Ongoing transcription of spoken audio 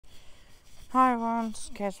Hi everyone,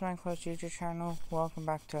 it's Casman Close YouTube channel. Welcome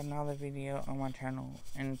back to another video on my channel.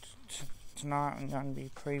 And tonight I'm going to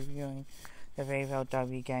be previewing the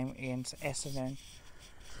VFLW game against Essendon,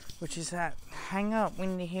 which is at Hang Up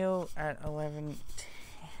Windy Hill at 11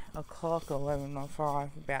 o'clock, 11:05,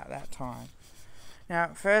 about that time. Now,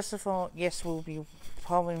 first of all, yes, we'll be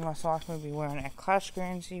probably most likely be wearing a Clash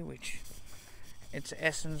Guernsey, which it's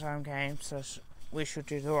Essendon's home game, so we should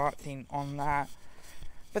do the right thing on that.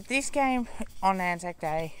 But this game on Anzac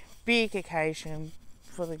Day, big occasion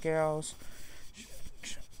for the girls.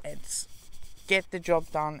 It's get the job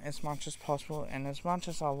done as much as possible, and as much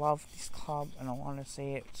as I love this club and I want to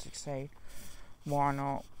see it succeed, why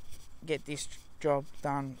not get this job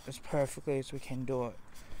done as perfectly as we can do it.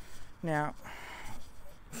 Now,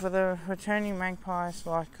 for the returning Magpies,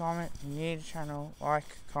 like, comment, new to the channel, like,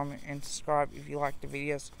 comment and subscribe if you like the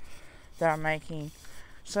videos that I'm making.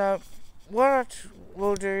 So what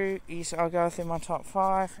we'll do is I'll go through my top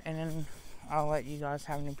 5 and then I'll let you guys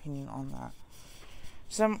have an opinion on that.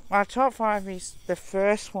 So my top 5 is the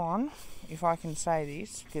first one, if I can say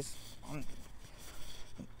this, because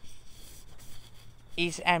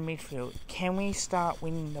is our midfield. Can we start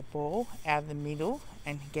winning the ball out of the middle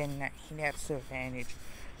and getting that hit out to advantage?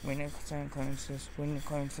 Winning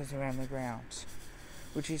clearances around the grounds,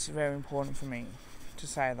 which is very important for me to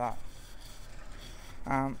say that.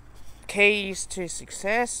 Keys to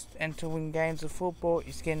success and to win games of football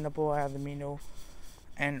is getting the ball out of the middle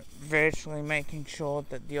and virtually making sure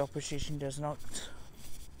that the opposition does not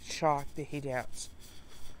shark the hit-outs.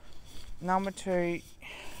 Number 2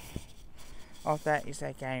 of that is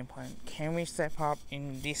our game plan. Can we step up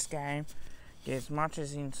in this game, get as much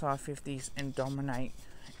as inside 50s and dominate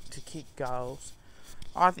to kick goals?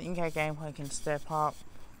 I think our game plan can step up.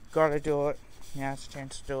 Gotta do it. Now's the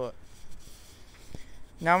chance to do it.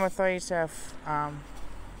 Number 3 is our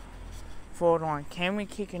forward line. Can we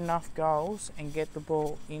kick enough goals and get the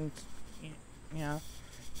ball in,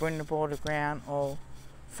 bring the ball to ground or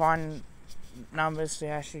find numbers to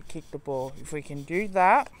actually kick the ball? If we can do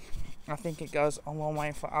that, I think it goes a long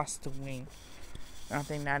way for us to win. And I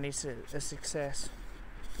think that is a success.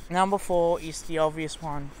 Number 4 is the obvious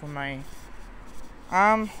one for me.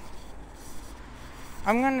 I'm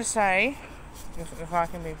going to say, if I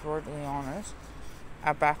can be brutally honest,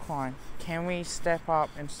 our backline. Can we step up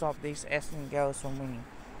and stop these Essendon girls from winning?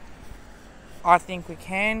 I think we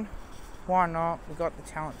can. Why not? We've got the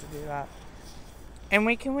talent to do that. And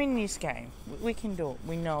we can win this game. We can do it.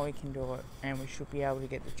 We know we can do it. And we should be able to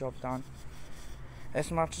get the job done as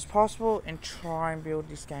much as possible and try and build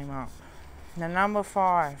this game up. Now, number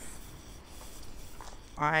 5.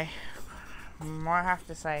 I might have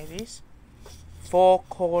to say this. 4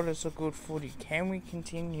 quarters of good footy. Can we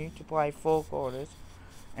continue to play 4 quarters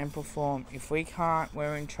and perform? If we can't,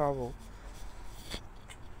 we're in trouble.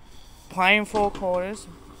 Playing 4 quarters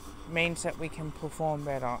means that we can perform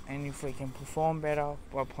better, and if we can perform better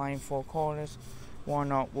by playing 4 quarters, why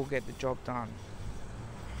not? We'll get the job done.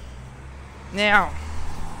 Now,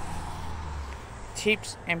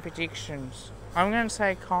 tips and predictions. I'm going to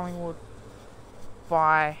say Collingwood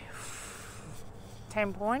by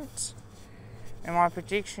 10 points, and my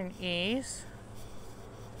prediction is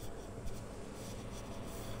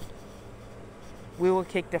we will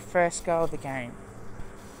kick the first goal of the game.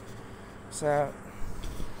 So,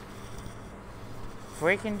 if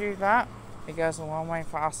we can do that, it goes a long way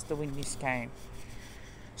for us to win this game.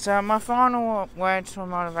 So, my final words for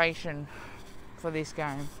motivation for this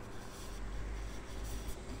game.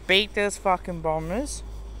 Beat those fucking Bombers.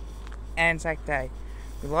 Anzac Day.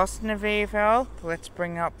 We lost in the VFL. Let's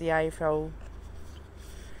bring up the AFL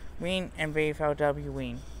win and VFLW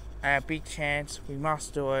win. A big chance. We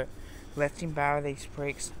must do it. Let's embarrass these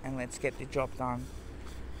pricks and let's get the job done.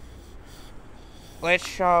 Let's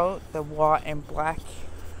show the white and black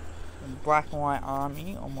and white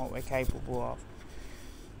army on what we're capable of.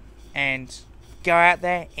 And go out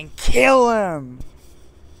there and kill them!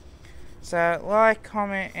 So, like,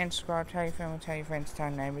 comment, and subscribe. Tell your family, tell your friends, tell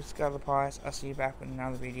your neighbours, go to the pies. I'll see you back with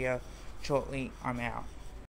another video shortly. I'm out.